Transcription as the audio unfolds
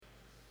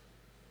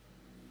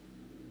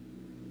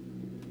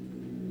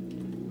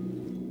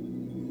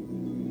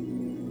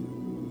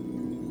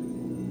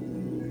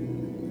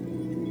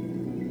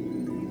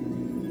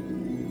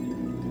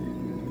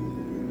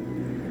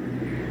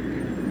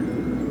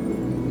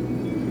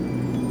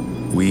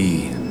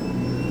We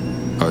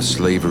are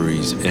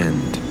slavery's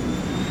end.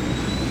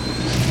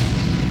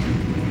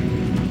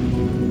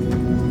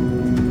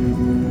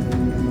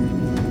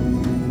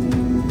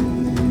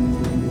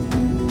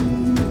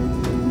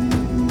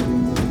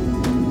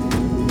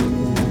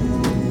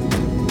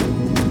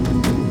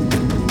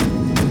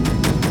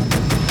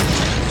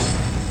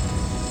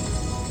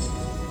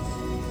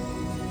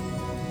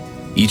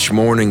 Each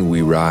morning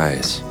we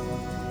rise,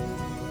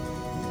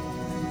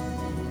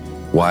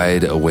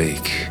 wide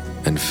awake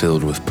and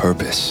filled with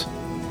purpose.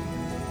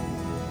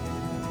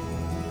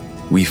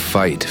 We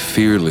fight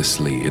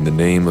fearlessly in the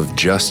name of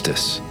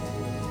justice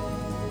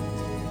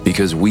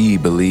because we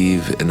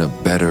believe in a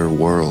better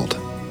world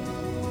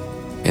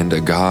and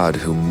a God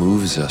who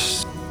moves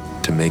us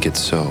to make it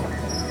so.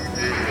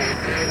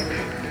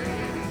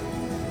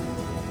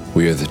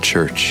 We are the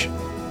church.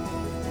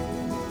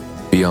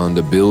 Beyond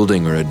a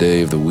building or a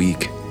day of the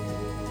week,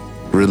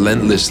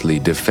 relentlessly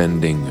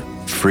defending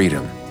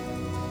freedom.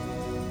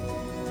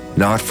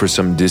 Not for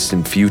some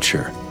distant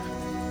future,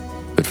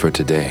 but for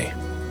today.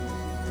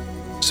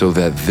 So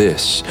that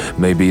this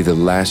may be the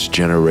last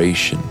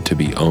generation to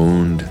be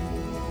owned,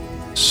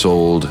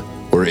 sold,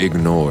 or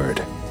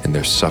ignored in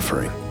their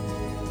suffering.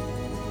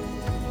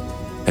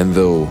 And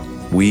though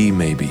we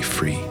may be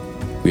free,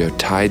 we are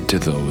tied to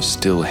those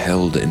still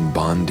held in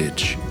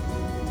bondage.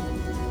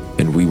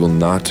 And we will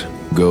not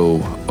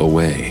go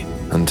away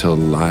until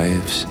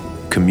lives,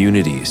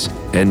 communities,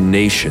 and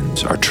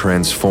nations are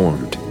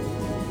transformed,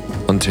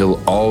 until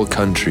all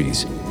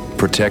countries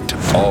protect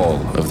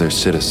all of their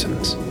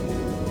citizens.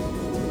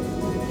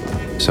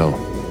 So,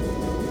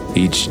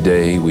 each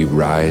day we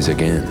rise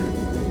again,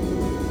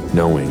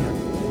 knowing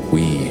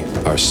we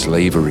are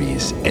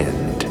slavery's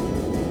end.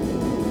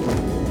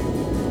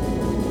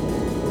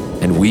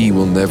 And we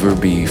will never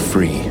be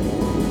free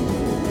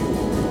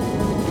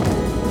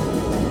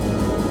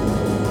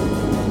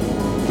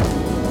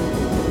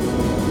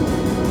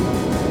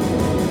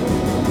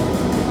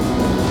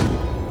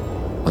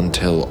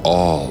until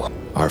all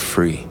are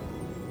free.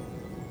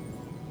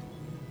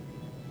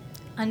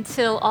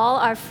 Until all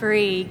are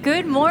free.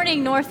 Good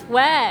morning,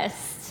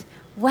 Northwest.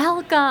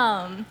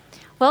 Welcome.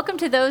 Welcome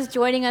to those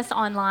joining us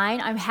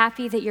online. I'm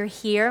happy that you're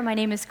here. My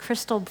name is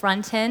Crystal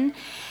Brunton,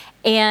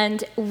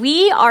 and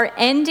we are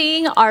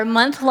ending our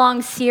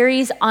month-long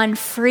series on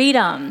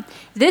freedom.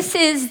 This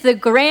is the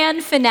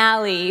grand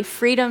finale,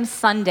 Freedom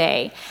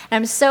Sunday. And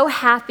I'm so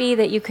happy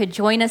that you could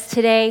join us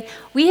today.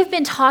 We have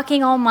been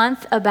talking all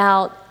month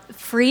about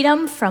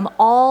freedom from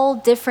all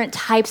different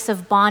types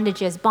of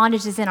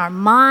bondages in our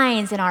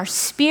minds, in our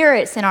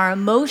spirits, in our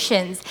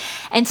emotions.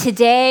 And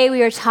today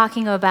we are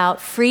talking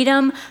about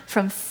freedom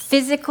from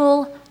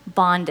physical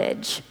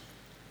bondage.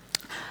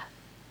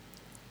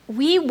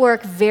 We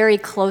work very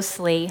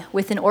closely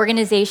with an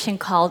organization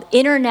called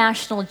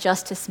International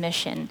Justice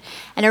Mission.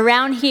 And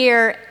around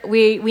here,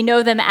 we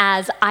know them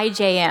as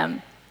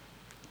IJM.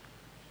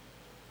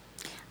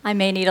 I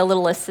may need a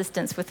little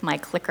assistance with my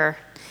clicker.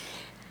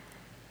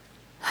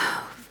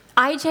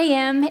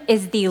 IJM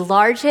is the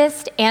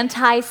largest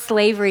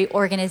anti-slavery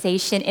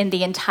organization in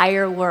the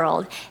entire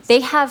world. They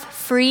have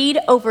freed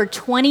over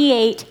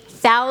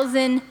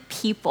 28,000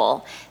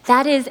 people.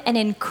 That is an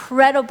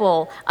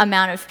incredible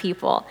amount of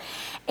people.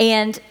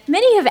 And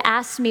many have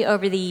asked me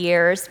over the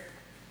years,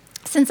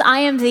 since I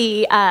am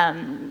the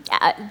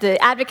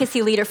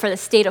advocacy leader for the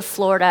state of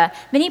Florida,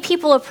 many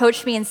people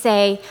approach me and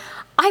say,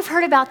 I've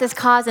heard about this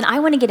cause and I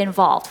want to get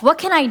involved. What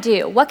can I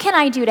do? What can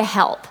I do to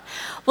help?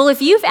 Well,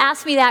 if you've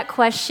asked me that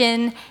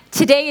question,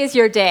 today is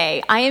your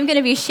day. I am going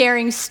to be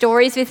sharing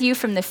stories with you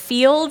from the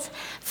field,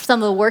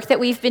 some of the work that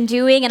we've been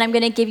doing, and I'm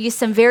going to give you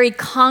some very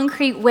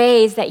concrete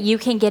ways that you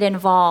can get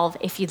involved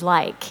if you'd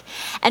like.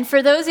 And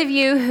for those of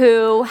you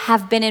who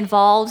have been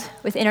involved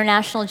with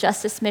International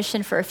Justice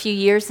Mission for a few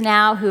years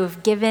now, who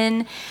have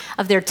given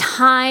of their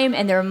time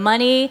and their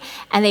money,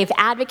 and they've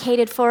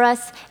advocated for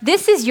us,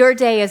 this is your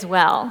day as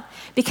well.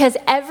 Because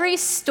every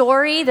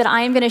story that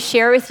I am going to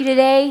share with you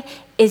today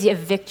is a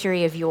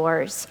victory of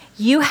yours.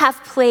 You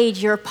have played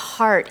your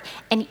part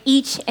in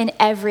each and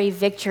every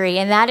victory,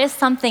 and that is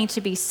something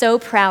to be so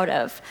proud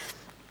of.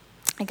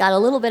 I got a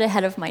little bit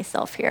ahead of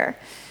myself here.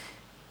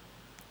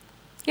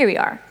 Here we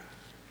are.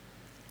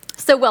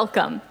 So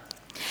welcome.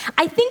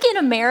 I think in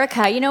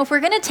America, if we're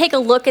going to take a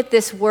look at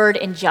this word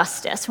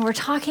injustice, when we're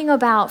talking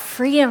about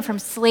freedom from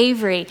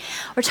slavery,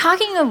 what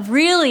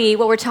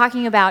we're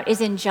talking about is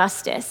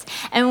injustice.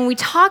 And when we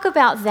talk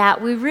about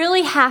that, we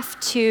really have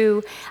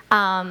to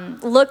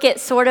look at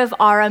sort of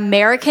our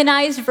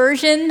Americanized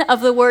version of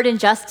the word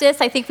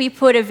injustice. I think we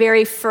put a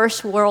very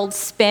first world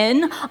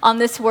spin on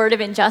this word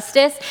of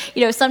injustice.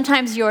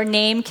 Sometimes your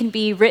name can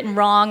be written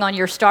wrong on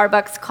your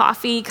Starbucks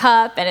coffee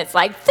cup, and it's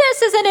like,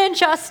 this is an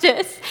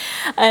injustice.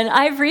 And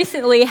I've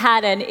recently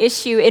had an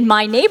issue in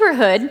my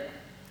neighborhood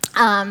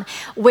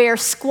where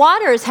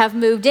squatters have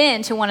moved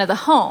into one of the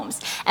homes.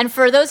 And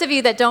for those of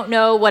you that don't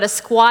know what a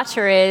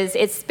squatter is,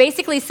 it's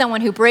basically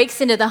someone who breaks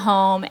into the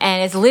home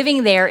and is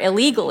living there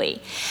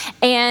illegally.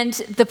 And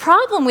the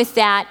problem with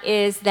that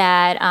is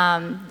that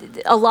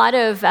a lot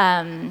of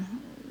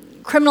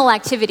criminal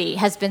activity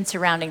has been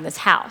surrounding this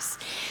house.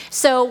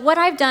 So what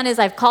I've done is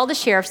I've called the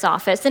sheriff's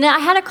office, and I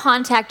had a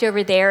contact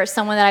over there,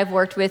 someone that I've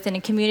worked with in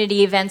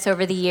community events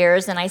over the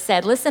years, and I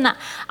said, listen,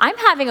 I'm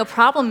having a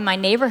problem in my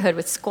neighborhood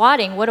with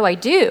squatting. What do I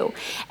do?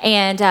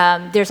 And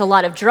there's a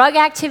lot of drug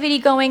activity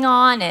going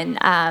on,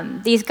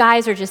 and these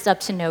guys are just up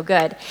to no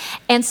good.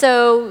 And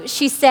so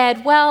she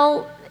said,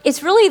 well,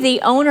 it's really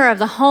the owner of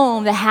the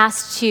home that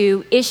has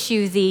to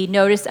issue the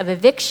notice of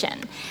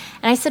eviction.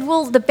 And I said,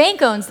 well, the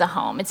bank owns the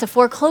home. It's a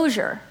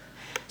foreclosure.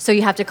 So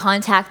you have to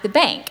contact the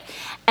bank.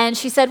 And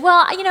she said,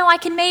 well, I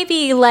can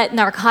maybe let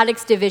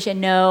narcotics division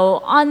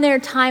know on their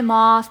time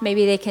off,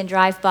 maybe they can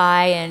drive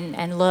by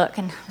and look.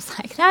 And I was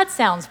like, that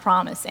sounds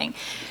promising.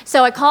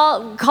 So I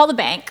call the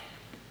bank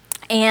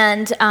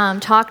and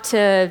talk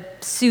to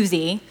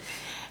Susie,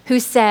 who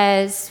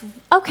says,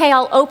 okay,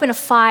 I'll open a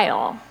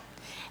file.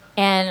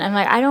 And I'm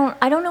like,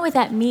 I don't know what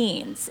that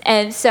means.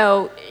 And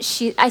so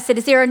I said,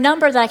 is there a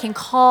number that I can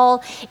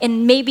call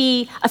in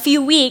maybe a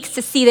few weeks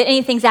to see that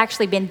anything's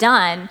actually been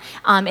done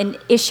in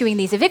issuing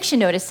these eviction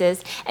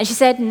notices? And she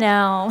said,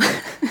 no,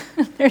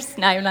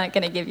 I'm not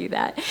going to give you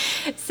that.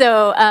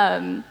 So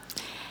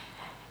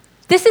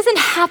this isn't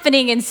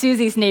happening in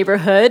Susie's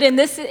neighborhood, and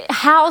this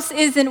house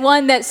isn't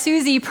one that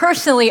Susie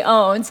personally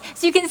owns.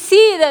 So you can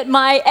see that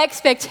my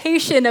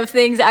expectation of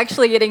things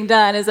actually getting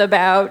done is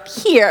about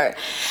here.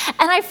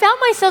 And I found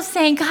myself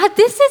saying, God,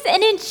 this is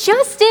an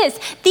injustice.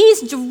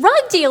 These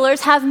drug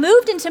dealers have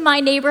moved into my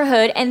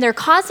neighborhood, and they're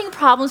causing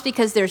problems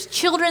because there's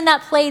children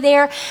that play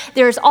there.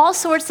 There's all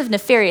sorts of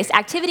nefarious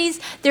activities.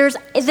 There's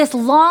this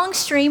long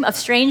stream of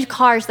strange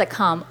cars that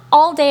come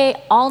all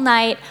day, all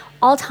night,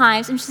 all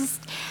times. And just,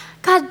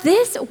 God,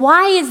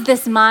 why is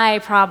this my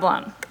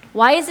problem?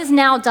 Why is this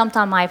now dumped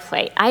on my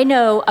plate? I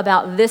know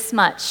about this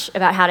much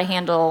about how to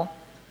handle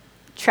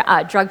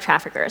drug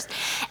traffickers.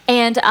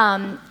 And,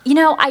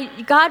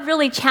 God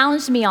really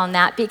challenged me on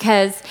that,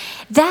 because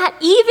that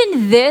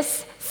even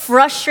this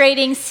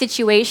frustrating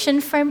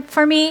situation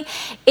for me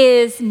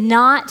is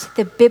not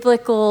the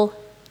biblical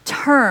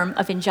term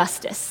of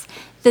injustice.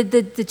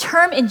 The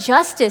term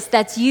injustice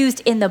that's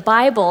used in the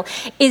Bible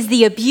is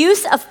the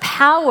abuse of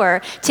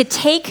power to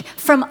take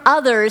from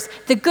others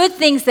the good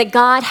things that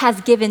God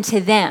has given to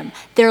them,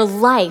 their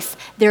life,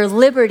 their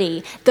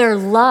liberty, their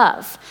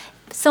love.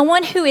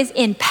 Someone who is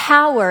in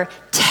power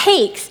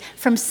takes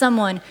from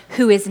someone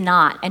who is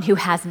not and who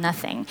has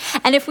nothing.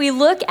 And if we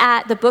look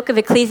at the book of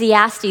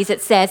Ecclesiastes,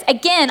 it says,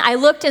 again, I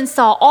looked and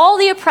saw all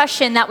the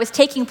oppression that was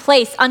taking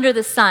place under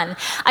the sun.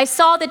 I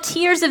saw the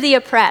tears of the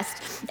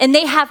oppressed, and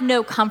they have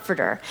no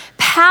comforter.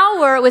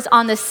 Power was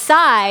on the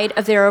side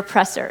of their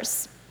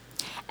oppressors,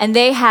 and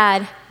they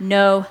had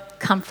no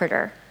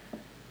comforter.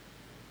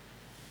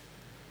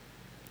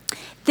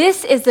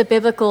 This is the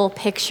biblical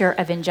picture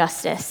of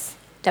injustice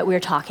that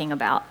we're talking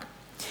about.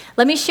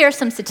 Let me share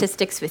some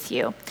statistics with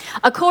you.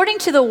 According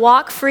to the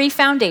Walk Free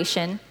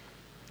Foundation,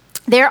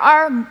 there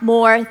are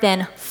more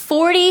than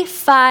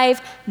 45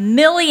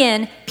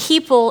 million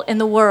people in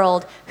the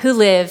world who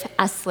live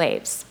as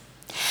slaves.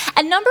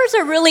 And numbers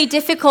are really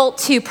difficult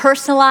to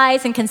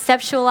personalize and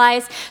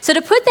conceptualize. So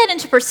to put that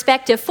into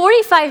perspective,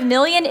 45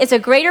 million is a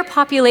greater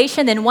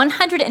population than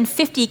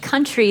 150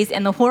 countries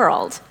in the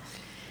world.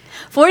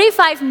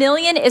 45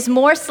 million is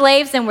more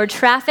slaves than were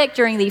trafficked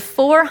during the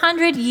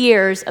 400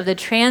 years of the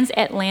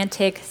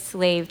transatlantic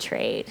slave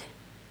trade.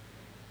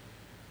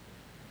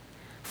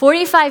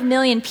 45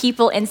 million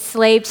people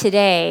enslaved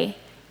today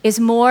is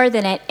more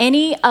than at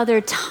any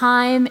other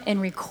time in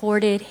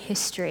recorded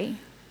history.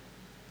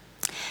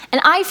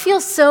 And I feel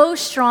so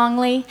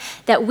strongly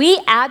that we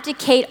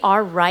abdicate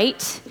our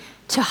right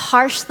to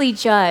harshly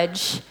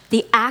judge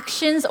the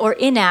actions or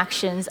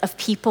inactions of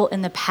people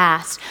in the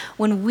past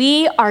when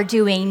we are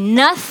doing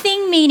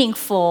nothing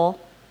meaningful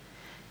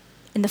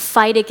in the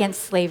fight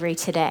against slavery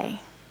today.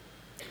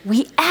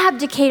 We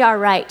abdicate our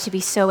right to be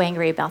so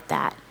angry about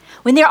that,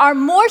 when there are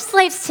more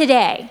slaves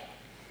today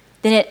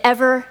than it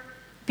ever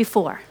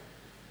before.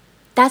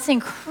 That's an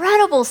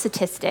incredible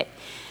statistic.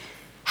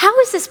 How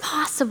is this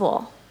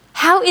possible?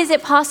 How is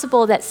it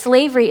possible that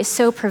slavery is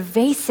so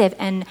pervasive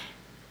and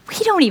we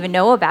don't even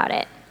know about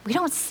it? We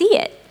don't see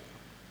it.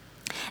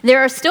 There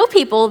are still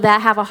people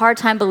that have a hard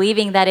time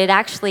believing that it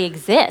actually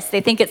exists.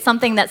 They think it's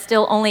something that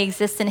still only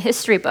exists in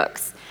history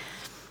books.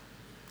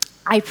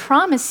 I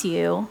promise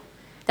you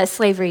that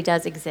slavery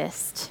does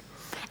exist.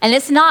 And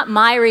it's not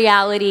my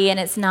reality and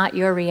it's not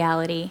your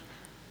reality,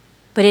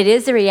 but it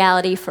is a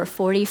reality for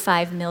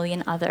 45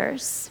 million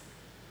others.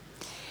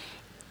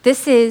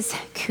 This is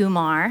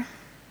Kumar,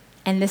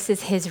 and this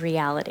is his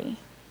reality.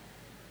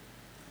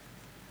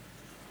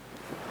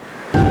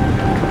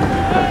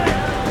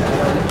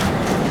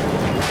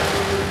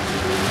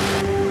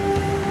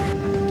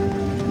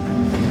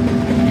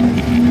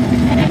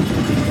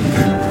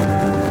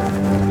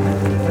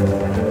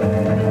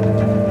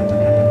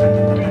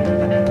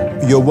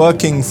 You're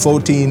working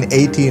 14,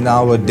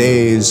 18-hour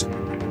days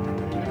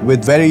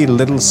with very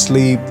little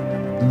sleep,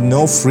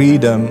 no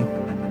freedom.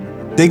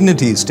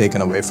 Dignity is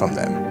taken away from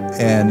them.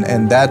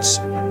 And that's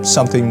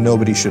something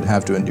nobody should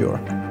have to endure.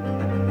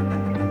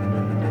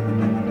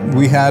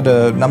 We had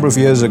a number of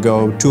years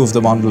ago, 2 of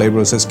the bonded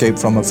laborers escaped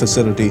from a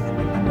facility.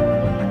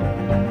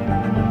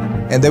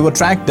 And they were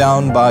tracked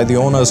down by the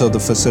owners of the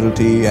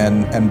facility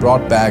and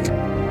brought back.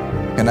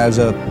 And as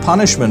a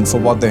punishment for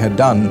what they had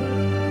done,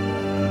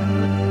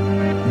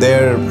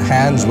 their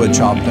hands were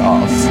chopped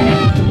off.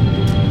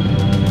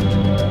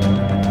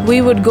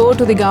 We would go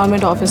to the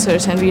government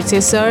officers and we'd say,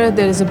 sir,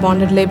 there is a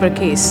bonded labor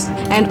case.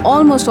 And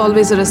almost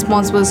always the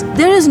response was,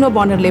 there is no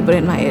bonded labor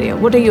in my area.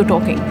 What are you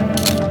talking?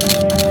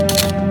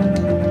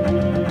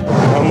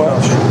 How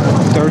much?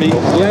 30?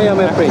 Yeah, I'm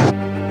afraid.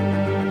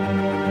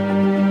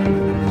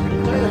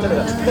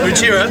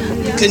 Ruchira,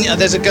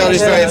 there's a girl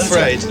who's very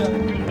afraid.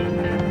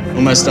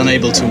 Almost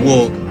unable to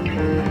walk.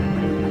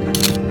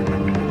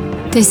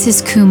 This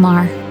is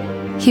Kumar.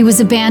 He was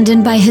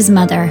abandoned by his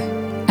mother,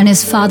 and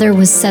his father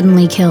was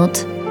suddenly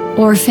killed.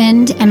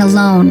 Orphaned and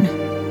alone,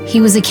 he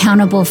was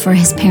accountable for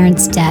his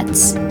parents'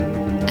 debts.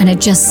 And at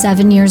just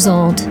 7 years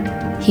old,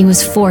 he was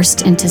forced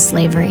into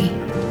slavery.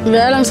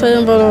 வேலை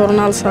செய்யும் போது ஒரு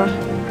நாள் sir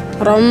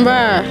ரொம்ப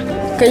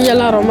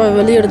கையெல்லாம் ரொம்ப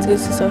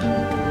வெளியெடுத்துக்கிச்சு sir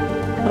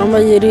ரொம்ப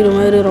எரியிற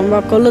மாதிரி ரொம்ப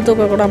கொள்ளு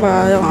தூக்க கூட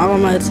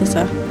ஆகமாயிருச்சு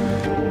sir.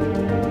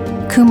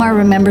 Kumar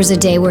remembers a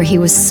day where he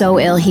was so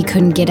ill he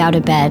couldn't get out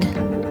of bed.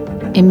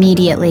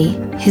 Immediately,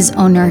 his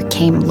owner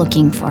came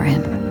looking for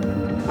him.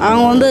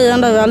 அவங்க வந்து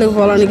ஏன்டா வேலைக்கு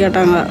போகலான்னு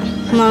கேட்டாங்க.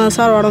 நான்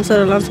சார் உடம்பு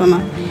சரியில்லைன்னு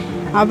சொன்னேன்.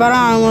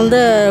 அப்புறம் அவங்க வந்து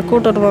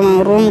கூட்டிட்டு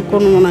போனாங்க, ரூமுக்கு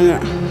கூட்டு போனாங்க.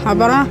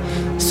 அப்புறம்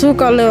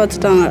சூக்காலே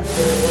வச்சுட்டாங்க.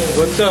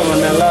 ಗೊತ್ತು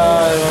ಮೊನ್ನೆಲ್ಲ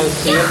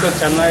ಇವತ್ತು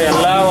ಚೆನ್ನಾಗಿ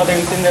ಎಲ್ಲ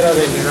ಒದಗಿ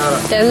ತಿಂದಿರೋದು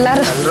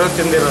ಎಲ್ಲರೂ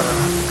ತಿಂದಿರೋದು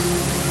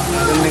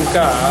ಅದನ್ನ ಇಂಕ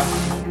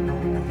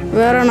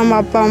வேற நம்ம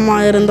அப்பா அம்மா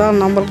இருந்தால்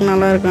நம்மளுக்கு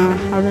நல்லா இருக்கும்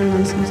அப்படின்னு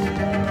நினச்சேன்.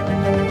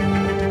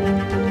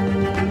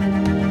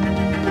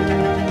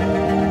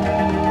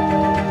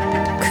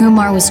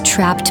 Kumar was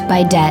trapped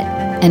by debt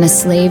and a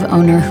slave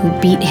owner who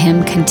beat him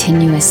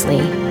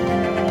continuously.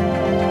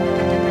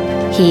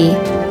 He,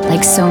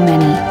 like so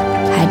many,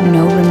 had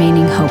no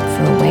remaining hope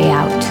for a way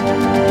out.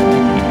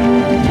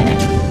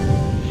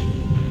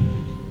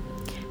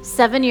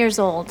 7 years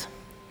old.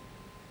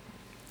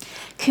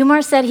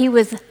 Kumar said he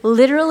was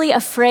literally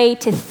afraid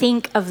to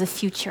think of the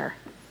future.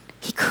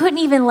 He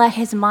couldn't even let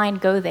his mind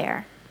go there.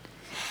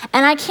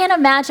 And I can't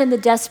imagine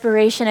the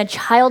desperation a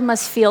child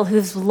must feel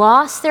who's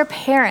lost their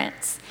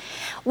parents,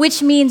 which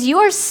means you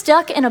are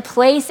stuck in a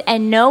place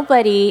and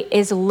nobody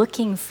is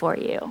looking for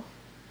you.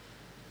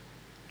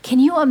 Can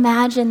you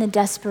imagine the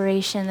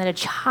desperation that a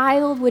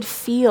child would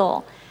feel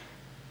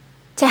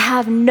to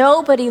have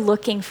nobody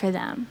looking for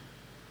them?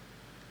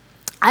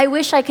 I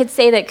wish I could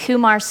say that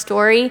Kumar's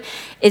story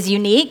is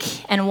unique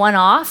and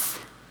one-off.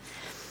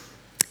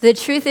 The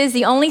truth is,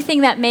 the only thing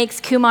that makes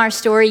Kumar's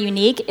story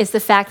unique is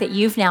the fact that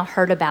you've now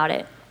heard about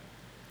it.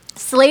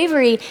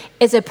 Slavery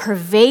is a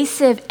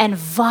pervasive and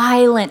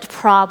violent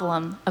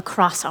problem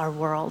across our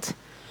world.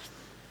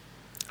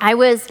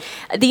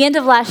 At the end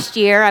of last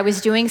year, I was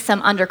doing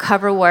some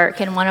undercover work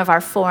in one of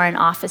our foreign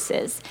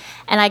offices,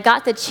 and I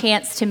got the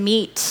chance to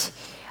meet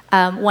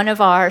one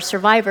of our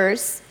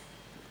survivors.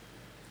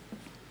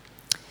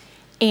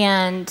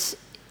 And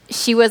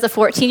she was a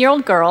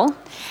 14-year-old girl.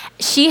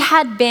 She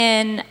had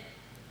been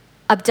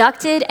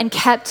abducted and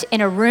kept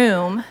in a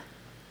room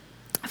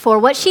for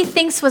what she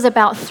thinks was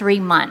about 3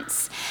 months.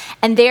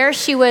 And there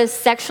she was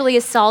sexually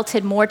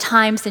assaulted more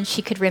times than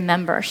she could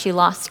remember. She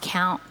lost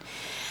count.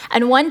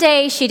 And one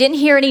day she didn't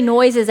hear any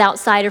noises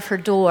outside of her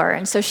door.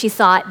 And so she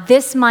thought,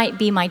 this might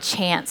be my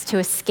chance to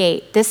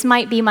escape. This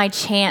might be my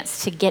chance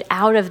to get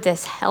out of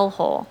this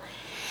hellhole.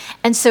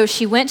 And so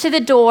she went to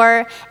the door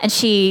and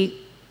she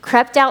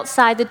crept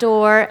outside the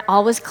door,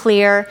 all was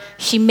clear.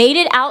 She made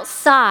it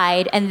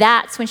outside, and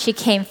that's when she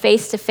came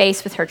face to face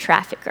with her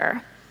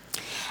trafficker.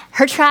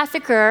 Her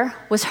trafficker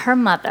was her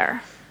mother.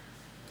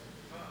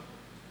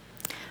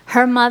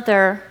 Her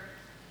mother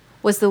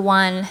was the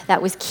one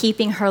that was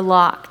keeping her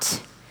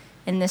locked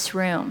in this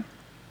room.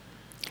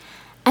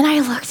 And I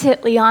looked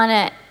at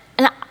Liana,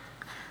 and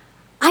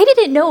I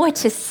didn't know what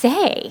to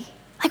say.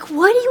 Like,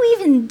 what do you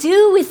even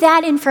do with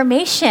that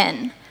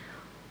information?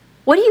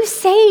 What do you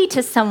say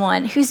to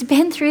someone who's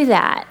been through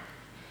that?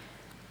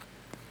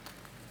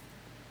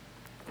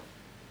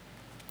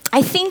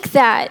 I think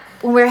that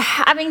when we're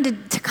having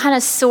to kind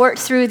of sort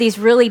through these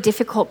really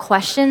difficult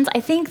questions,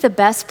 I think the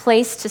best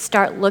place to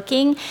start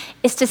looking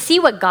is to see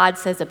what God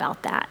says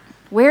about that.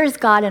 Where is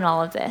God in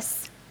all of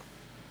this?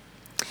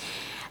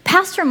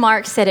 Pastor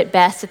Mark said it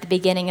best at the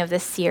beginning of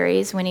this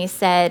series when he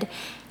said,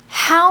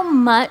 how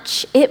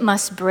much it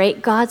must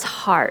break God's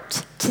heart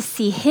to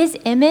see his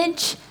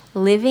image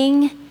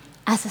living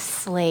as a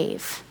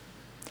slave.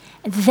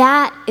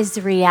 That is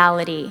the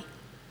reality,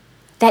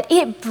 that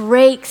it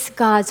breaks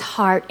God's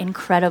heart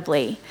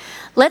incredibly.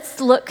 Let's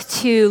look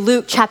to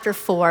Luke chapter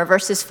 4,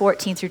 verses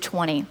 14 through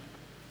 20.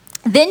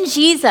 Then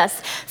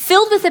Jesus,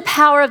 filled with the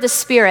power of the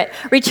Spirit,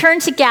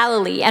 returned to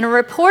Galilee, and a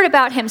report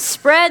about him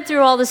spread through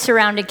all the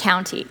surrounding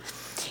county.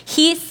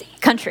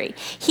 country.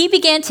 He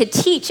began to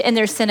teach in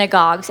their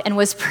synagogues and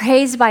was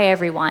praised by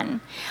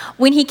everyone.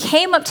 When he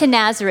came up to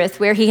Nazareth,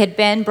 where he had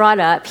been brought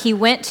up, he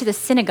went to the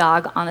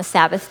synagogue on the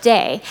Sabbath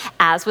day,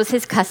 as was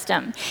his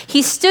custom.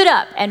 He stood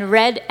up and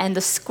read, and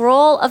the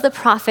scroll of the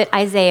prophet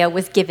Isaiah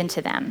was given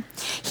to them.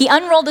 He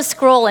unrolled the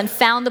scroll and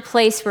found the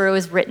place where it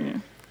was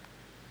written,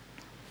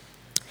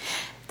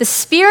 "The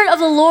Spirit of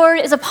the Lord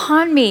is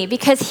upon me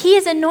because he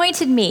has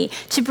anointed me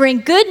to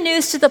bring good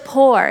news to the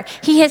poor.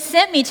 He has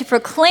sent me to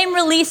proclaim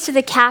release to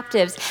the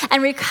captives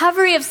and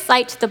recovery of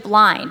sight to the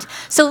blind.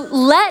 So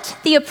let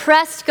the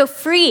oppressed go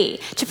free,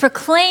 to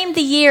proclaim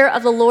the year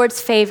of the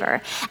Lord's favor."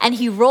 And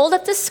he rolled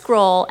up the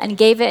scroll and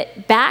gave it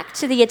back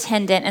to the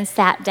attendant and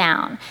sat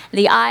down.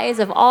 The eyes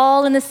of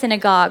all in the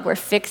synagogue were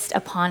fixed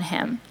upon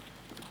him.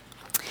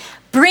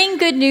 Bring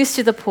good news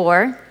to the poor.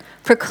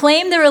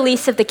 Proclaim the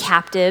release of the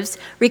captives,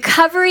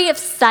 recovery of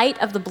sight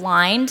of the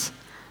blind.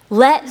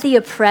 Let the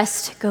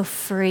oppressed go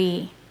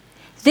free.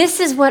 This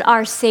is what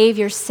our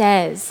Savior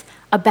says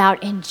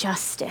about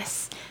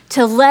injustice,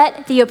 to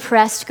let the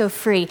oppressed go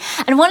free.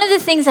 And one of the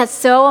things that's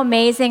so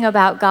amazing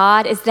about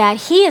God is that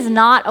he is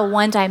not a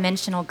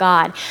one-dimensional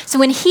God. So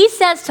when he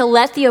says to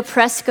let the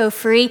oppressed go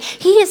free,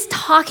 he is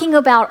talking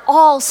about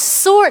all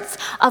sorts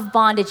of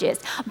bondages.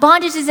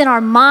 Bondages in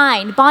our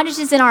mind,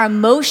 bondages in our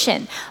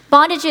emotion,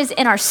 bondages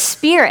in our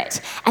spirit,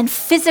 and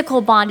physical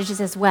bondages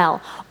as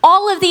well.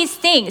 All of these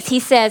things, he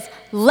says,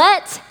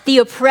 let the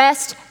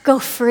oppressed go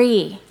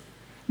free.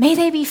 May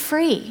they be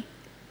free.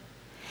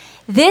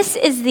 This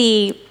is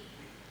the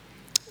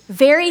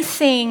very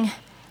thing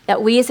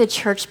that we as a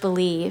church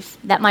believe,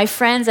 that my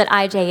friends at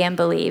IJM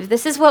believe.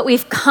 This is what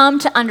we've come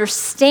to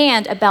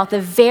understand about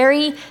the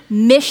very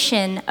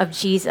mission of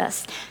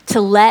Jesus, to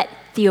let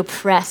the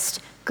oppressed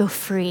go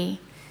free.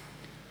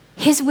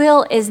 His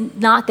will is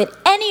not that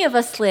any of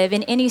us live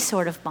in any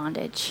sort of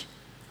bondage.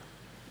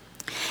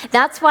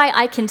 That's why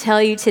I can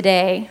tell you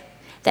today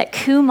that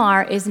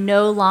Kumar is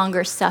no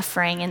longer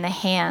suffering in the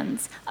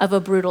hands of a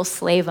brutal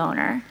slave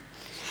owner.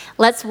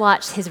 Let's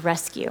watch his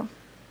rescue.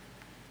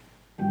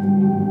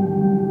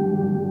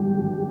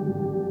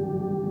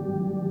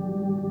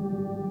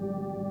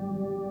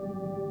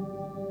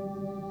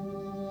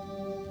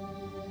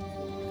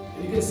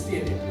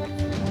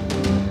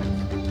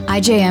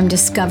 IJM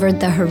discovered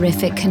the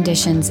horrific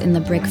conditions in the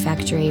brick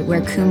factory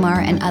where Kumar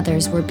and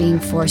others were being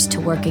forced to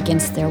work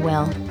against their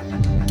will.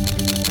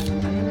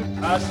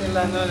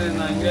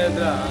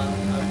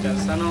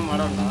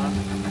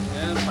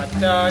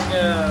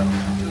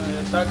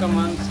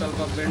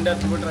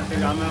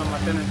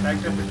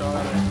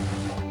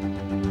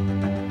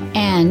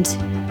 And,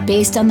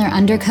 based on their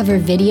undercover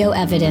video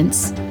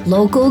evidence,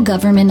 local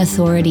government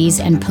authorities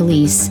and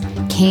police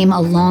came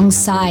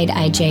alongside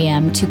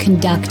IJM to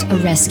conduct a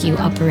rescue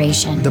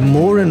operation. The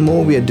more and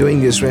more we are doing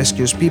these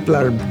rescues, people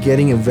are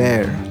getting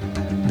aware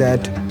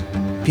that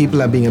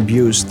people are being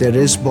abused, there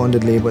is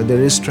bonded labor,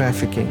 there is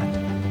trafficking.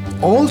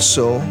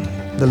 Also,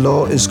 the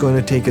law is going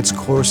to take its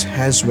course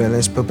as well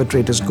as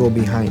perpetrators go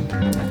behind.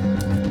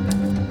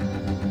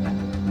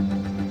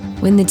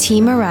 When the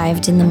team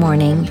arrived in the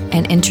morning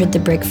and entered the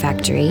brick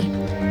factory,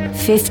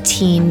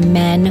 15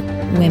 men,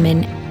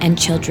 women, and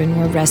children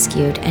were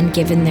rescued and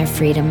given their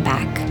freedom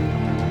back.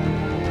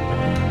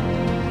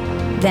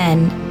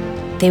 Then,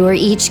 they were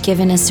each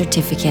given a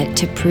certificate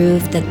to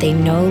prove that they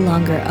no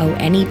longer owe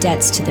any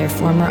debts to their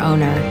former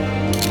owner.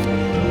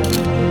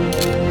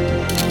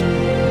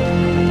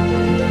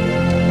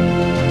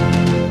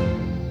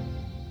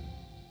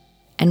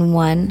 And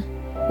one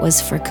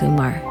was for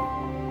Kumar.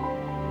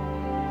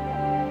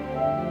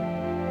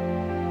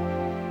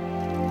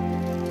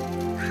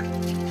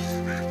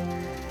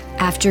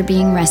 After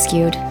being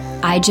rescued,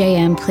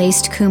 IJM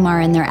placed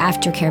Kumar in their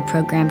aftercare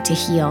program to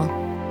heal.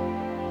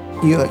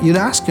 You'd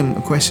ask him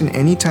a question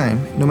anytime,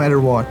 no matter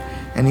what,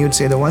 and he would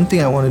say, the one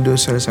thing I want to do,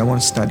 sir, is I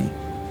want to study.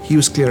 He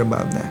was clear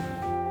about that.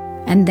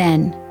 And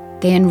then,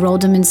 they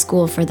enrolled him in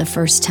school for the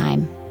first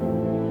time.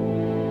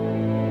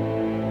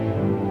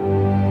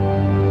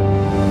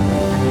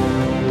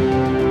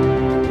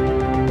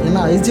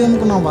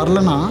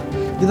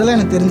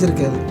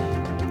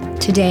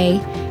 Today,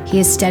 he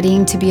is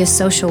studying to be a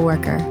social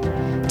worker,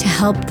 to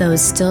help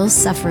those still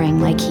suffering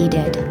like he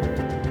did.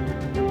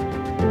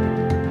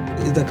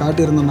 இதை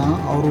காட்டியிருந்தோன்னா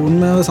அவர்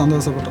உண்மையாகவே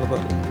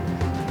சந்தோஷப்பட்டிருப்பார்.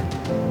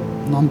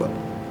 நம்ப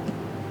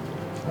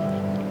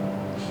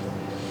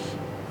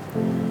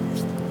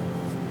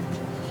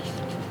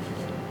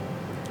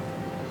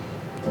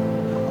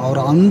அவர்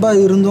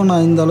அன்பாக இருந்தோம்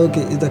நான் இந்த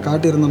அளவுக்கு இதை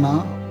காட்டியிருந்தோன்னா.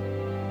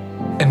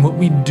 And what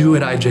we do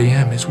at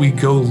IJM is we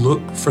go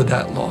look for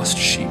that lost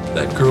sheep,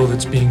 that girl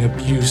that's being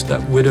abused,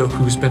 that widow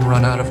who's been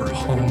run out of her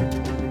home.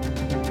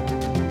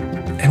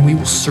 And we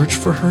will search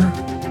for her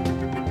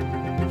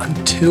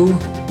until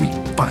we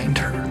find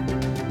her.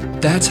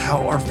 That's how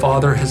our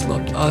Father has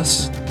loved us.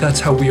 That's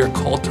how we are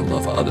called to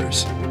love others.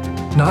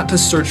 Not to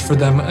search for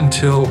them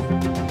until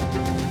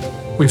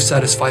we've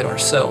satisfied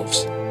ourselves.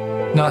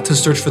 Not to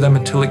search for them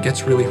until it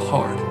gets really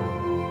hard.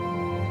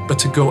 But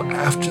to go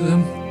after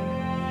them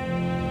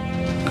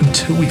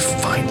until we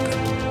find them.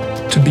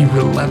 to be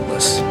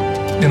relentless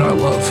in our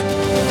love.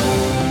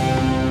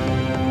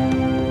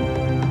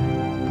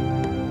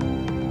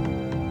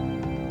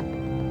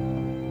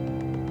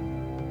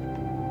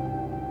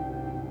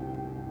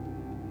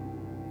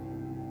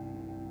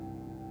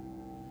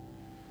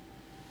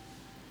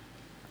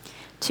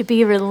 To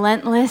be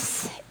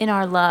relentless in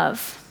our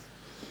love.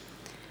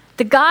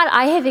 The God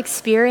I have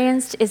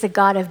experienced is a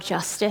God of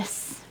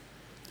justice.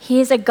 He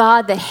is a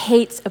God that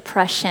hates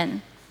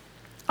oppression.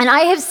 And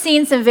I have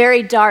seen some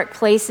very dark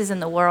places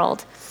in the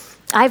world.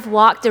 I've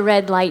walked the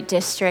red light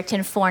district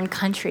in foreign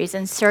countries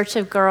in search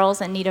of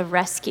girls in need of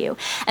rescue.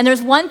 And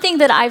there's one thing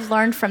that I've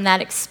learned from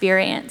that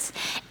experience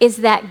is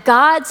that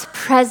God's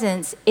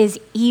presence is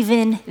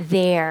even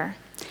there.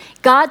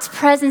 God's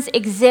presence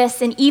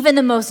exists in even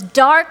the most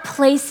dark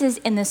places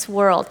in this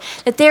world,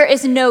 that there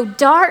is no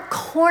dark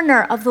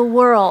corner of the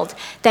world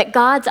that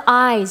God's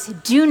eyes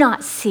do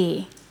not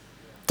see.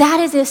 That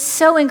is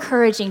so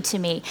encouraging to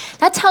me.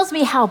 That tells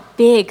me how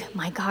big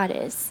my God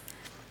is.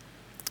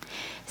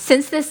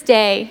 Since this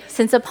day,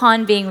 since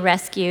upon being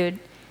rescued,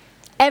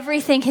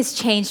 everything has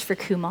changed for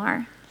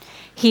Kumar.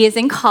 He is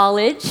in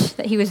college,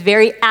 that he was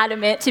very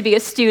adamant to be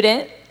a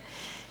student.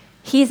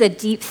 He's a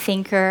deep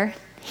thinker.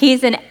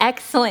 He's an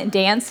excellent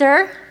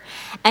dancer,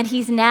 and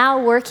he's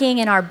now working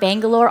in our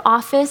Bangalore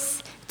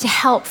office to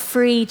help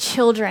free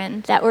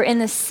children that were in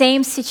the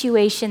same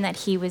situation that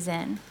he was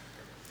in.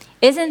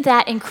 Isn't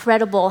that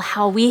incredible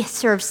how we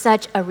serve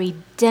such a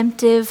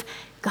redemptive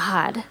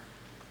God?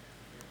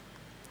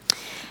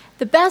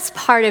 The best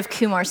part of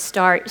Kumar's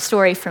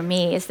story for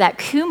me is that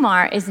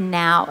Kumar is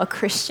now a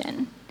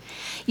Christian.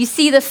 You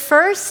see, the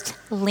first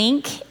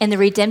link in the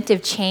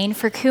redemptive chain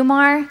for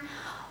Kumar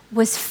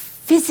was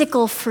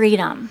physical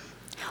freedom.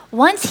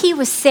 Once he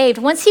was saved,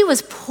 once he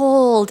was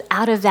pulled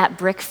out of that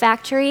brick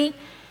factory,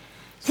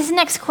 his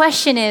next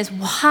question is,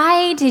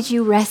 why did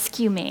you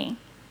rescue me?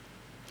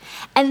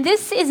 And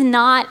this is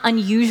not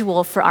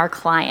unusual for our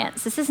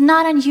clients. This is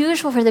not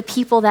unusual for the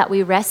people that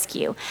we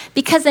rescue,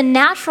 because a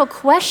natural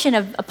question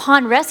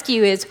upon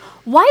rescue is,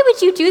 why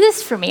would you do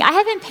this for me? I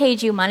haven't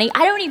paid you money.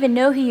 I don't even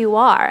know who you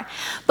are.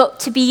 But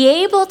to be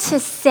able to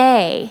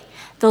say,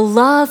 the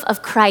love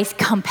of Christ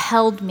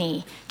compelled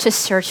me to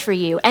search for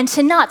you and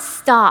to not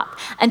stop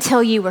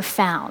until you were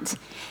found.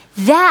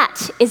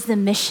 That is the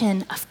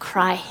mission of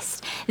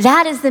Christ.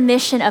 That is the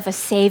mission of a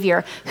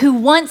Savior who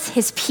wants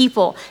his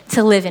people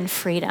to live in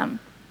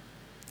freedom.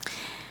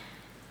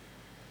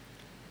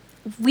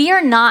 We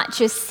are not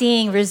just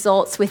seeing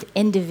results with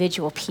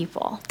individual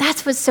people.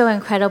 That's what's so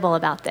incredible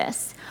about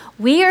this.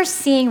 We are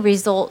seeing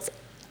results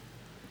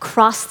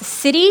across the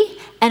city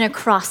and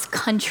across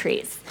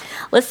countries.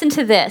 Listen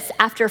to this.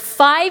 After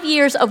 5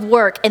 years of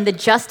work in the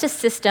justice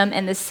system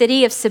in the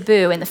city of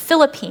Cebu in the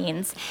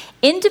Philippines,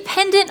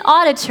 independent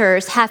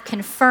auditors have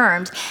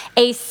confirmed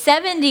a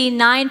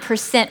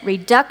 79%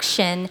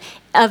 reduction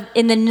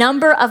in the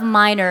number of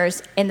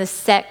minors in the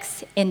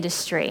sex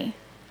industry.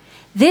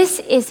 This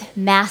is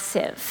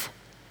massive.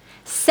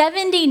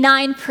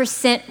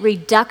 79%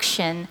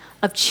 reduction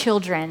of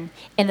children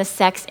in the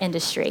sex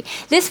industry.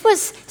 This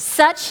was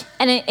such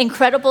an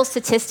incredible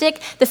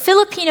statistic. The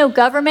Filipino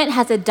government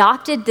has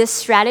adopted this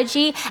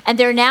strategy, and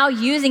they're now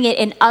using it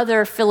in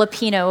other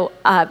Filipino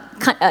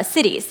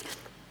cities.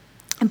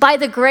 And by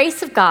the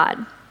grace of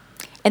God,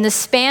 in the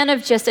span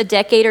of just a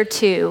decade or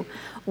two,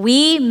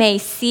 we may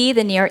see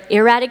the near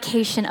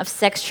eradication of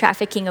sex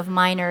trafficking of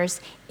minors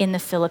in the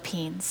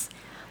Philippines.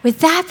 Would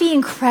that be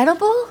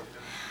incredible?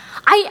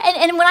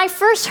 And when I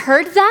first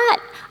heard that,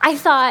 I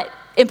thought,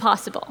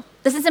 impossible.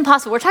 This is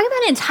impossible. We're talking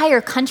about an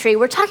entire country.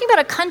 We're talking about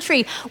a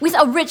country with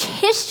a rich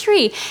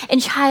history in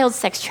child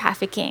sex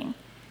trafficking.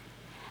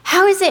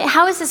 How is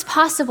this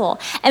possible?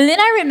 And then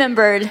I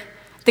remembered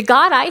the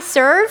God I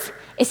serve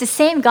is the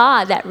same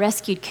God that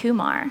rescued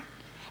Kumar.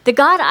 The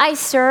God I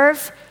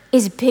serve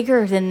is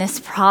bigger than this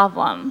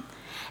problem.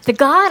 The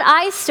God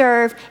I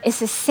serve is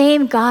the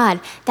same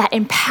God that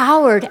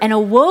empowered and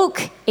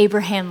awoke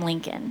Abraham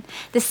Lincoln,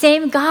 the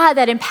same God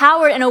that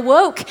empowered and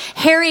awoke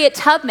Harriet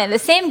Tubman, the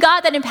same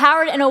God that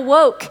empowered and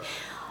awoke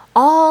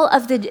all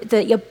of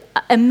the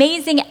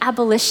amazing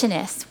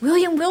abolitionists,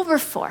 William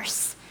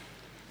Wilberforce.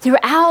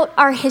 Throughout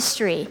our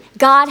history,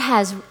 God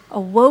has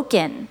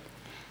awoken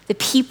the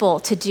people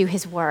to do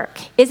his work.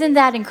 Isn't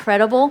that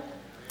incredible?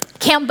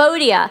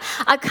 Cambodia,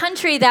 a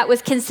country that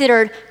was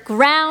considered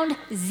ground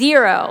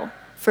zero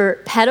for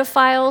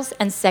pedophiles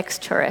and sex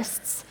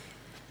tourists.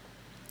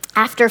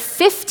 After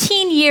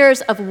 15 years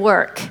of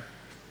work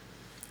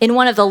in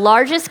one of the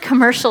largest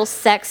commercial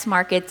sex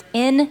markets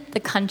in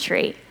the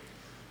country,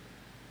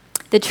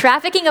 the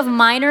trafficking of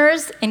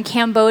minors in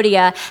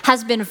Cambodia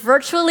has been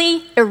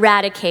virtually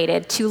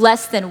eradicated to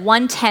less than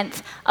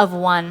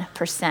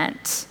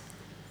 0.1%.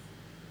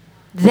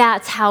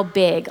 That's how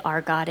big our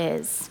God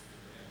is.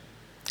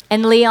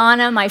 And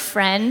Liana, my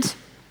friend,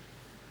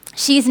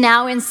 she's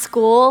now in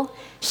school.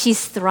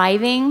 She's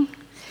thriving.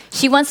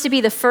 She wants to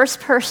be the first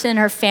person in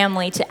her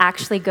family to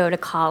actually go to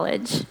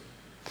college.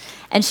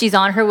 And she's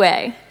on her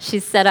way.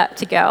 She's set up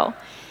to go.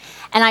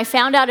 And I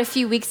found out a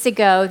few weeks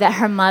ago that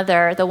her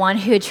mother, the one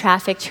who had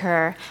trafficked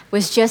her,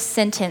 was just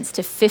sentenced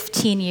to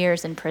 15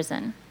 years in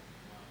prison.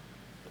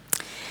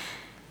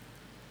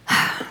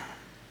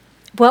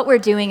 What we're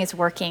doing is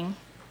working.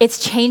 It's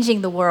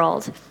changing the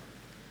world.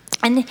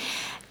 And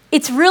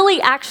it's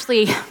really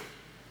actually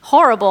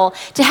horrible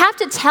to have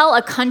to tell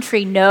a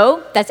country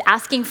no that's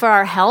asking for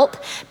our help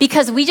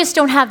because we just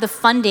don't have the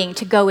funding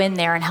to go in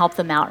there and help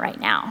them out right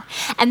now.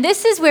 And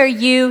this is where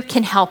you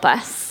can help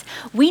us.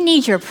 We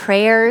need your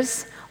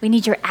prayers. We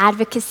need your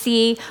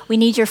advocacy. We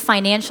need your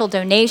financial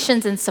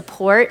donations and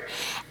support.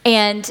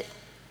 And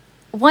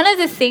one of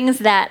the things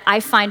that I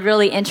find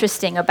really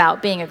interesting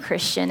about being a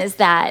Christian is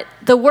that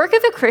the work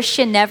of a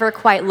Christian never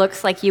quite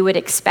looks like you would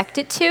expect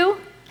it to.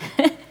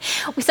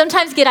 We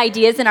sometimes get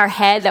ideas in our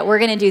head that we're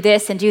going to do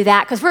this and do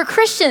that because we're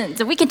Christians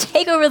and we can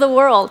take over the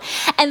world.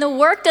 And the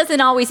work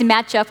doesn't always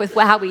match up with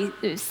how we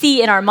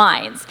see in our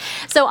minds.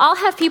 So I'll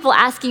have people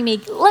asking me,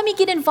 let me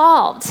get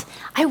involved.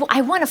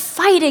 I want to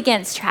fight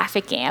against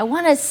trafficking. I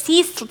want to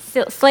see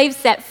slaves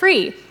set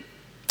free.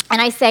 And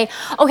I say,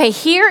 okay,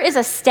 here is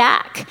a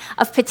stack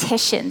of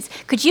petitions.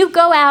 Could you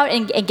go out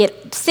and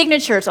get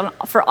signatures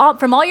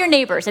from all your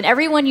neighbors and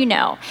everyone you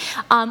know?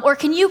 Or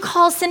can you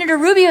call Senator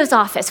Rubio's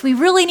office? We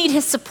really need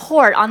his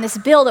support on this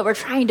bill that we're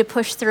trying to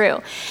push through.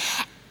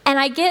 And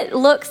I get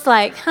looks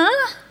like,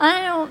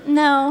 I don't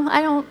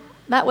know.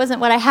 That wasn't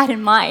what I had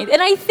in mind.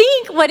 And I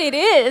think what it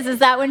is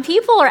that when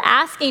people are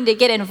asking to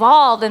get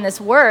involved in this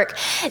work,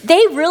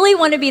 they really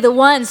want to be the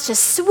ones to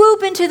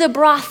swoop into the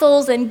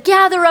brothels and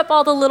gather up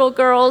all the little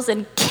girls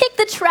and kick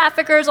the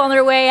traffickers on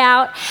their way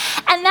out.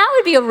 And that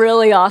would be a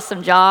really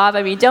awesome job.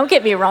 I mean, don't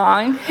get me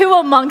wrong. Who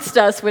amongst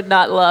us would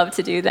not love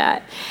to do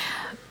that?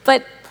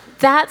 But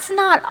that's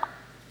not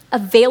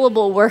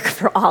available work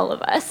for all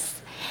of us.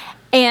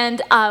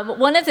 And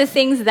one of the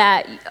things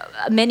that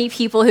many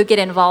people who get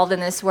involved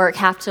in this work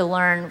have to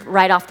learn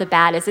right off the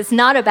bat is it's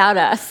not about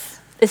us.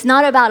 It's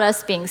not about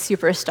us being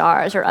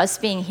superstars or us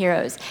being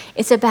heroes.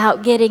 It's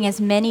about getting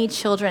as many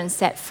children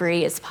set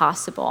free as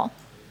possible.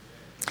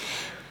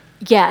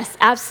 Yes,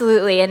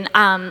 absolutely. And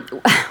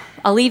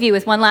I'll leave you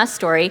with one last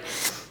story.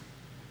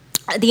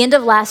 At the end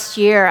of last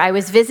year, I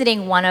was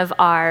visiting one of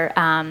our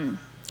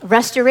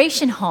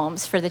restoration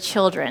homes for the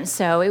children.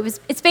 So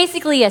it's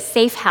basically a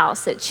safe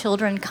house that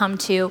children come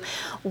to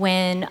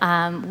when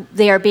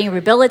they are being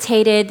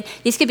rehabilitated.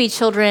 These could be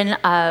children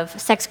of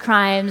sex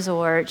crimes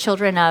or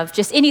children of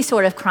just any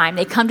sort of crime.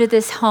 They come to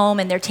this home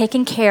and they're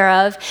taken care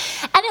of.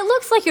 And it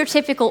looks like your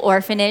typical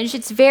orphanage.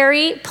 It's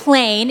very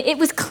plain. It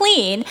was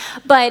clean,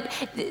 but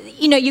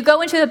you go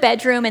into a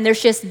bedroom and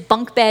there's just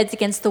bunk beds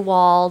against the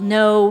wall,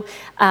 no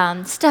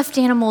stuffed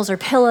animals or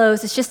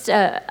pillows. It's just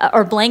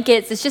or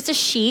blankets. It's just a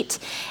sheet.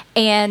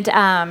 And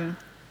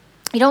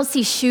you don't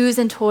see shoes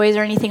and toys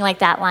or anything like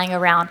that lying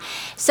around.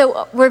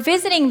 So we're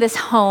visiting this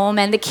home,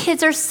 and the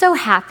kids are so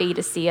happy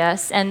to see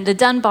us, and the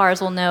Dunbars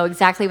will know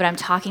exactly what I'm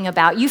talking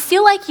about. You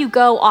feel like you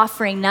go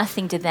offering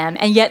nothing to them,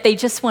 and yet they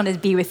just want to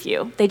be with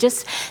you. They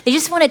just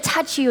want to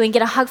touch you and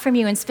get a hug from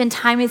you and spend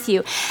time with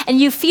you. And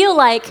you feel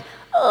like,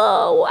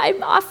 oh,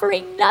 I'm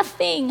offering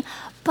nothing.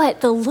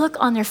 But the look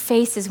on their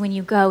faces when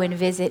you go and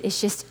visit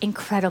is just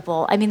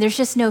incredible. I mean, there's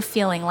just no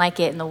feeling like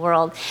it in the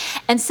world.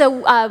 And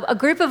so a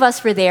group of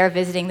us were there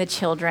visiting the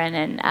children,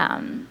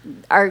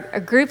 and our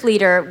group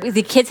leader,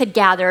 the kids had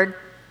gathered,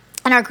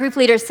 and our group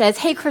leader says,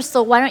 hey,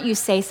 Crystal, why don't you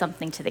say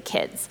something to the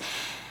kids?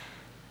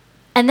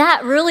 And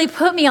that really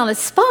put me on the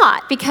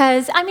spot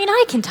because,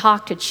 I can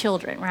talk to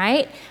children,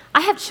 right?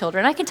 I have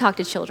children. I can talk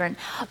to children.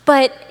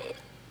 But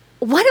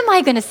what am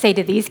I going to say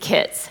to these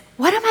kids?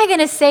 What am I going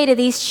to say to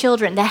these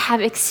children that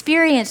have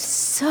experienced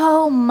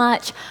so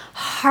much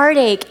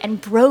heartache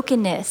and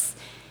brokenness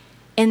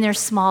in their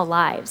small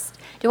lives?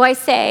 Do I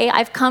say,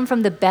 I've come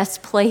from the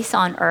best place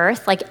on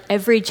earth, like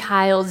every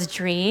child's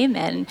dream,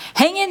 and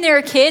hang in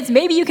there, kids,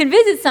 maybe you can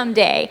visit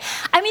someday?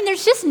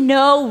 There's just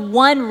no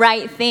one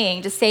right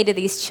thing to say to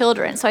these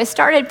children. So I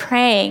started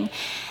praying,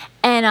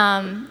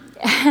 and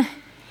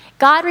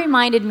God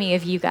reminded me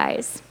of you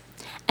guys.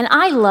 And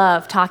I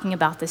love talking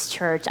about this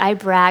church. I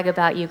brag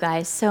about you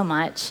guys so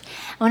much.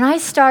 When I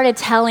started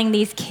telling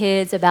these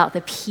kids about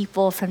the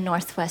people from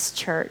Northwest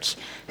Church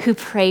who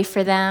pray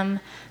for them,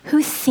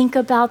 who think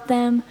about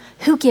them,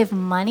 who give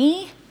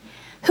money,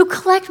 who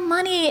collect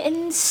money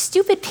in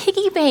stupid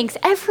piggy banks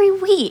every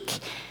week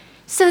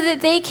so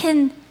that they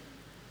can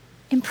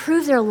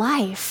improve their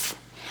life.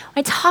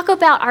 I talk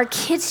about our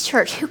kids'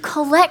 church who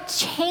collect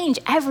change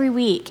every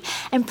week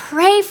and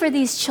pray for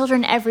these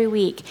children every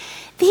week.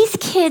 These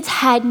kids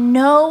had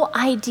no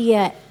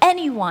idea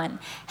anyone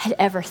had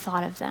ever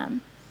thought of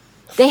them.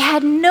 They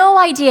had no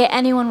idea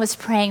anyone was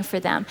praying for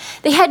them.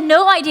 They had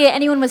no idea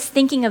anyone was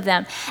thinking of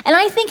them. And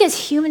I think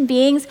as human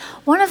beings,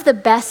 one of the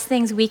best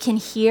things we can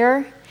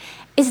hear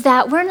is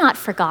that we're not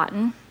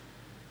forgotten,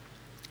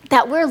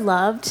 that we're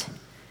loved,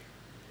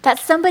 that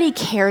somebody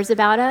cares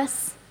about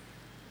us.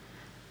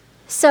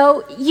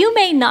 So you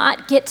may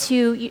not get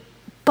to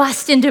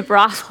bust into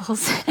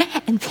brothels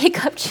and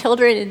pick up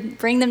children and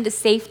bring them to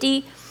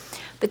safety,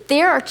 But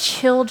there are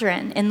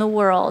children in the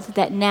world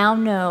that now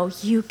know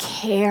you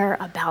care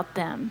about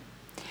them.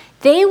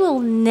 They will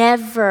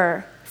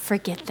never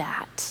forget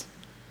that.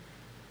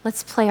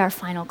 Let's play our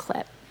final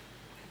clip.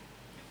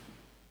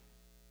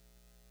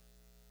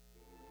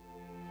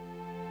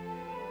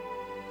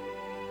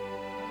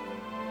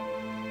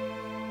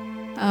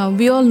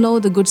 We all know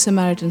the Good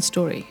Samaritan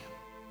story.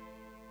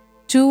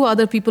 2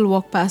 other people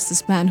walked past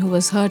this man who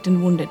was hurt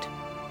and wounded.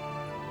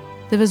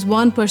 There was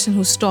one person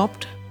who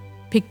stopped,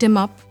 picked him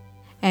up,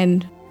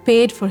 and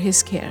paid for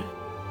his care.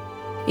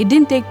 It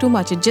didn't take too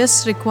much. It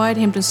just required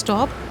him to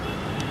stop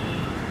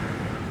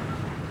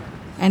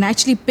and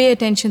actually pay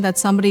attention that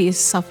somebody is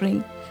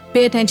suffering,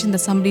 pay attention that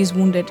somebody is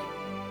wounded.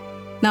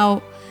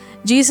 Now,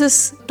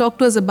 Jesus talked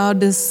to us about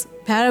this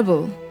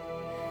parable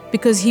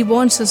because he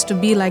wants us to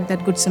be like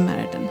that Good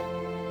Samaritan.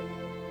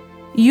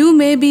 You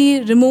may be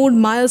removed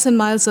miles and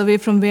miles away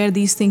from where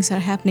these things are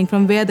happening,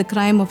 from where the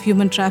crime of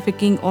human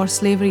trafficking or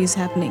slavery is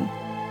happening.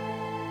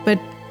 But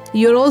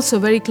you're also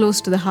very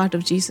close to the heart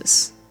of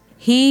Jesus.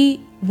 He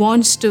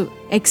wants to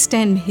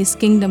extend his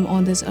kingdom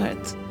on this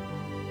earth.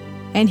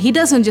 And he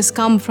doesn't just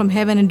come from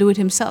heaven and do it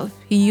himself.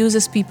 He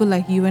uses people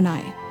like you and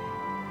I.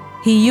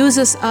 He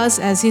uses us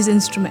as his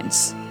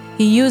instruments.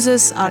 He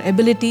uses our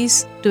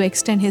abilities to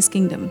extend his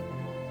kingdom.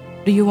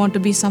 Do you want to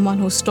be someone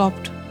who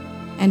stopped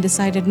and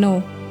decided,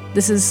 no,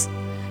 this is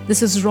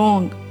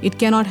wrong. It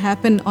cannot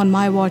happen on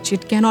my watch.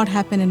 It cannot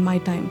happen in my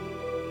time.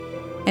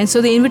 And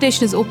so the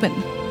invitation is open.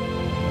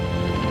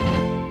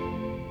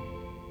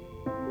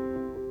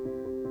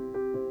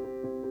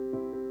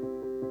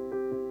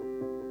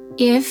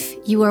 If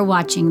you are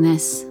watching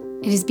this,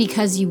 it is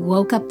because you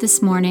woke up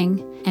this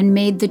morning and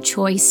made the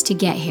choice to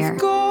get here.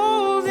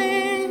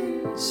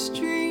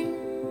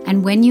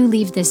 And when you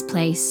leave this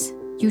place,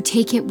 you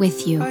take it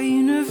with you.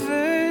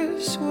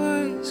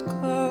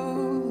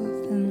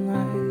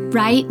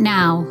 Right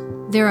now,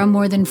 there are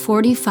more than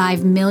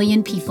 45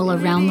 million people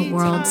around the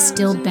world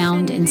still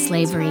bound in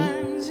slavery,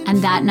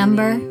 and that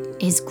number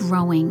is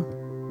growing.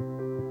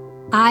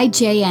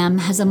 IJM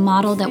has a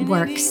model that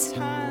works,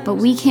 but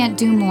we can't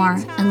do more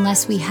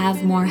unless we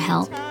have more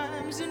help.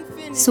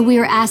 So we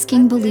are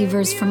asking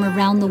believers from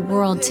around the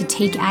world to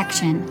take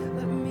action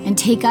and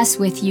take us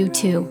with you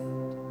too.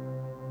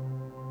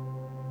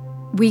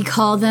 We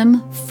call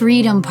them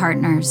Freedom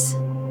Partners.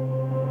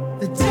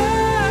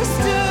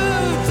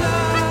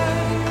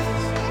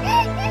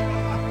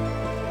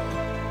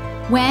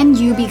 When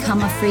you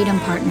become a Freedom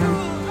Partner,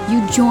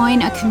 you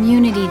join a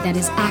community that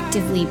is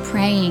actively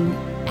praying,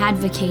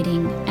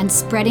 advocating, and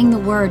spreading the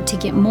word to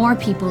get more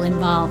people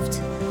involved.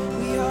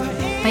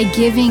 By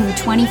giving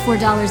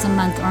 $24 a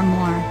month or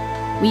more,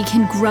 we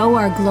can grow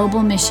our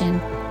global mission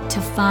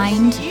to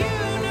find,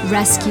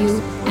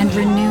 rescue, and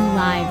renew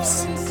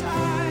lives.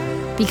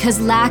 Because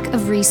lack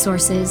of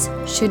resources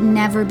should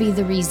never be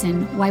the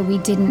reason why we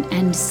didn't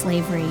end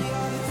slavery.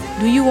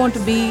 Do you want to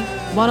be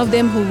one of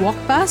them who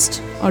walked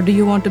past? Or do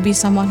you want to be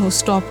someone who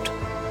stopped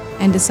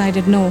and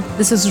decided, no,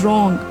 this is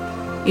wrong.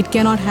 It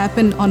cannot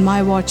happen on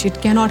my watch.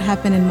 It cannot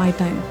happen in my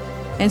time.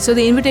 And so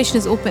the invitation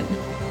is open.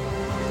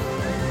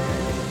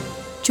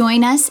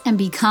 Join us and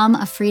become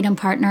a Freedom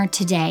Partner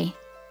today.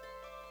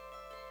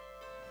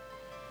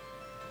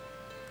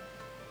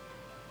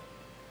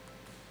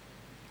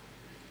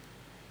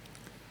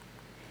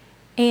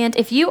 And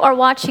if you are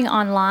watching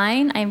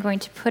online, I'm going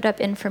to put up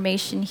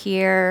information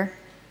here.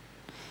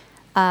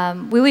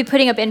 We'll be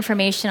putting up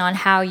information on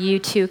how you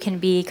too can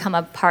become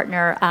a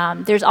partner.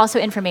 There's also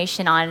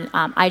information on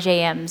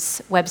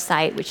IJM's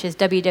website, which is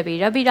www.ijm.org.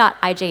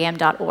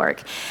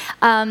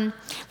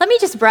 Let me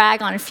just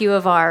brag on a few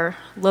of our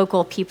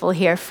local people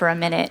here for a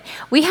minute.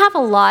 We have a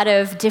lot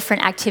of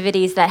different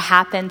activities that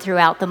happen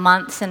throughout the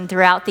months and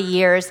throughout the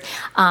years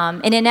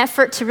in an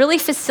effort to really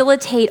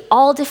facilitate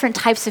all different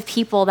types of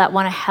people that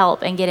want to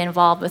help and get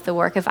involved with the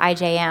work of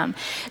IJM.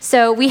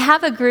 So we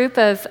have a group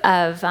of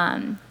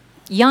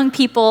young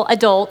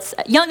adults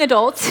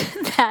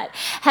that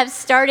have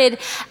started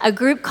a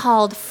group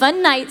called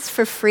Fun Nights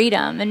for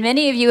Freedom. And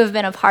many of you have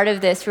been a part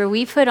of this, where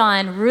we put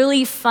on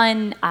really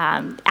fun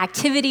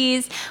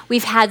activities.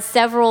 We've had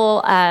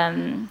several,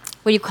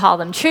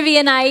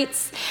 trivia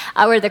nights,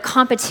 where the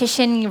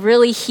competition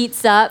really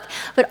heats up.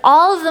 But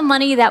all of the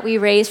money that we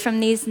raise from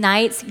these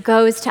nights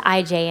goes to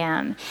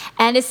IJM.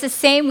 And it's the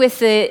same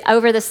with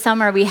over the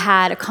summer we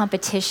had a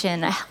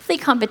healthy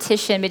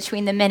competition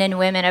between the men and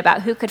women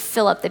about who could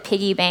fill up the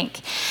piggy bank.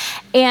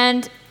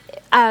 And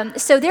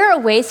so there are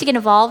ways to get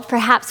involved.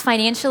 Perhaps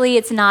financially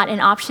it's not an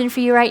option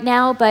for you right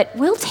now, but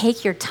we'll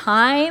take your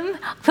time,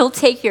 we'll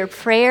take your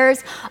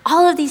prayers.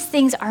 All of these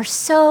things are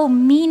so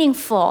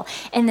meaningful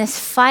in this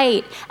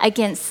fight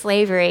against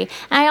slavery.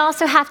 And I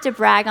also have to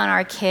brag on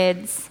our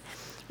kids.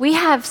 We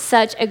have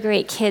such a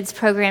great kids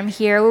program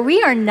here where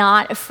we are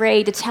not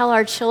afraid to tell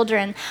our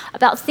children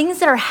about things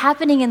that are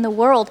happening in the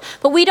world,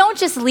 but we don't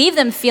just leave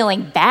them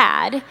feeling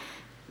bad.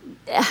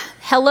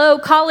 Hello,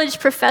 college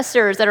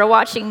professors that are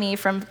watching me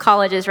from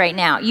colleges right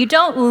now. You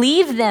don't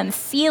leave them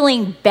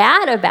feeling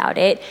bad about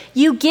it.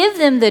 You give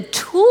them the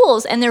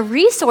tools and the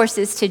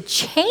resources to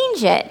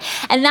change it.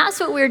 And that's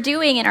what we're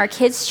doing in our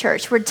kids'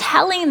 church. We're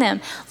telling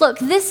them, look,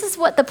 this is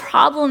what the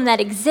problem that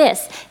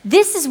exists.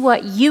 This is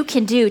what you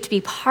can do to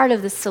be part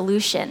of the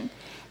solution.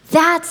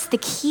 That's the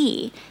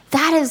key.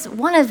 That is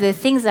one of the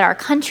things that our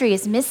country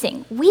is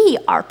missing. We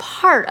are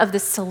part of the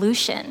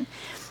solution.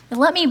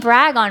 Let me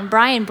brag on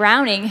Brian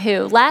Browning,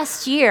 who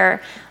last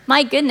year,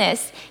 my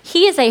goodness,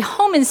 he is a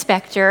home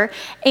inspector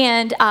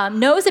and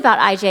knows about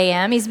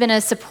IJM. He's been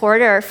a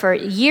supporter for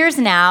years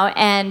now,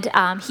 and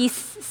he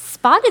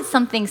spotted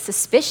something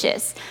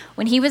suspicious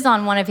when he was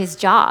on one of his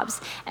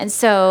jobs. And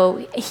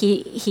so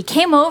he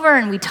came over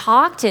and we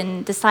talked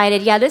and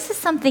decided, yeah, this is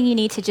something you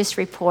need to just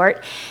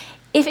report.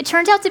 If it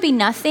turns out to be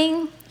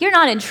nothing, you're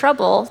not in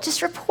trouble,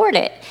 just report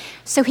it.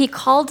 So he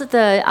called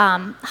the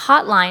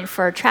hotline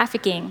for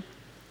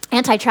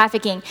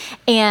anti-trafficking,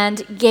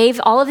 and gave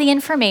all of the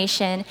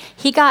information.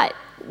 He got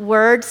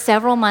word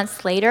several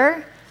months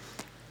later,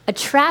 a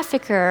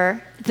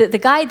trafficker, the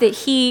guy that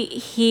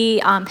he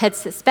had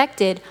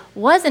suspected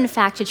was in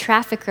fact a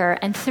trafficker,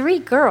 and 3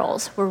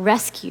 girls were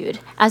rescued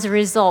as a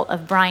result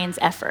of Brian's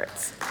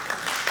efforts.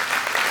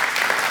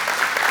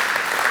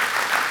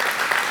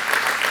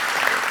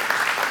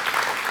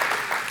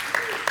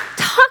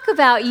 Talk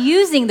about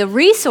using the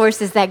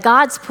resources that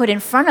God's put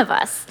in front of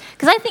us.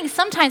 Because I think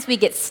sometimes we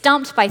get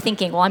stumped by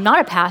thinking, well, I'm not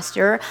a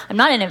pastor, I'm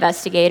not an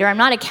investigator, I'm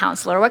not a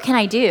counselor, what can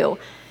I do?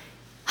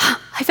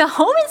 If a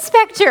home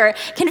inspector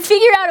can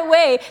figure out a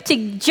way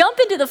to jump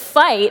into the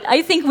fight,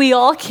 I think we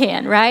all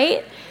can,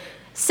 right?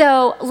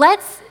 So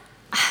let's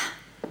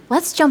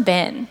jump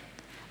in.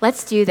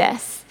 Let's do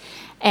this.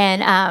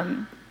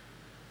 And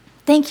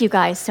thank you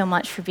guys so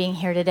much for being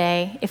here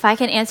today. If I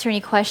can answer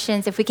any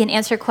questions, if we can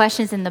answer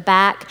questions in the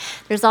back,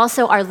 there's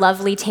also our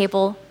lovely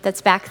table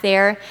that's back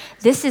there.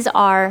 This is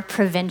our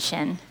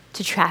prevention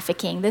to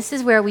trafficking. This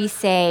is where we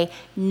say,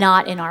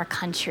 not in our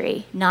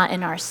country, not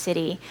in our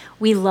city.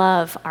 We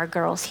love our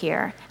girls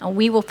here, and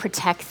we will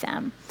protect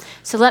them.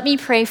 So let me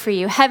pray for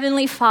you.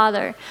 Heavenly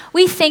Father,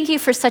 we thank you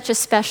for such a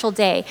special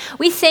day.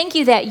 We thank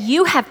you that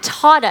you have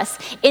taught us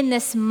in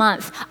this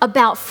month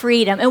about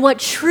freedom and what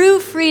true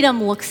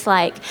freedom looks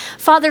like.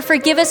 Father,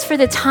 forgive us for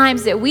the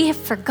times that we have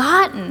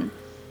forgotten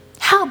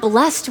how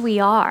blessed we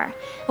are.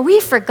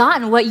 We've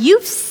forgotten what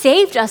you've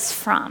saved us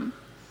from.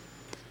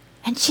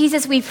 And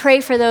Jesus, we pray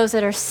for those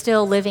that are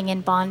still living in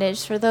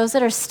bondage, for those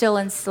that are still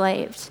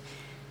enslaved.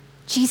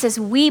 Jesus,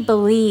 we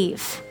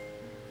believe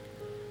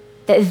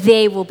that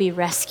they will be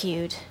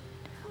rescued.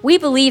 We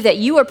believe that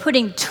you are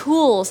putting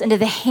tools into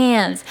the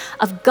hands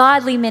of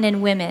godly men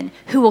and women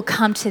who will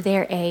come to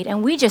their aid.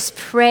 And we just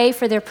pray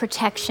for their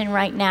protection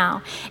right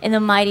now in the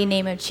mighty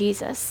name of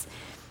Jesus.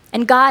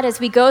 And God, as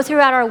we go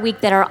throughout our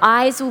week, that our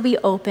eyes will be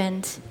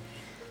opened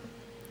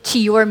to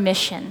your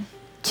mission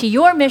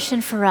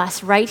for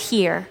us right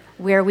here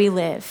where we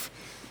live.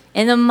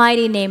 In the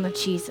mighty name of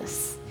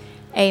Jesus,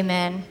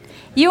 amen.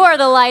 You are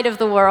the light of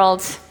the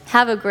world.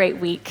 Have a great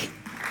week.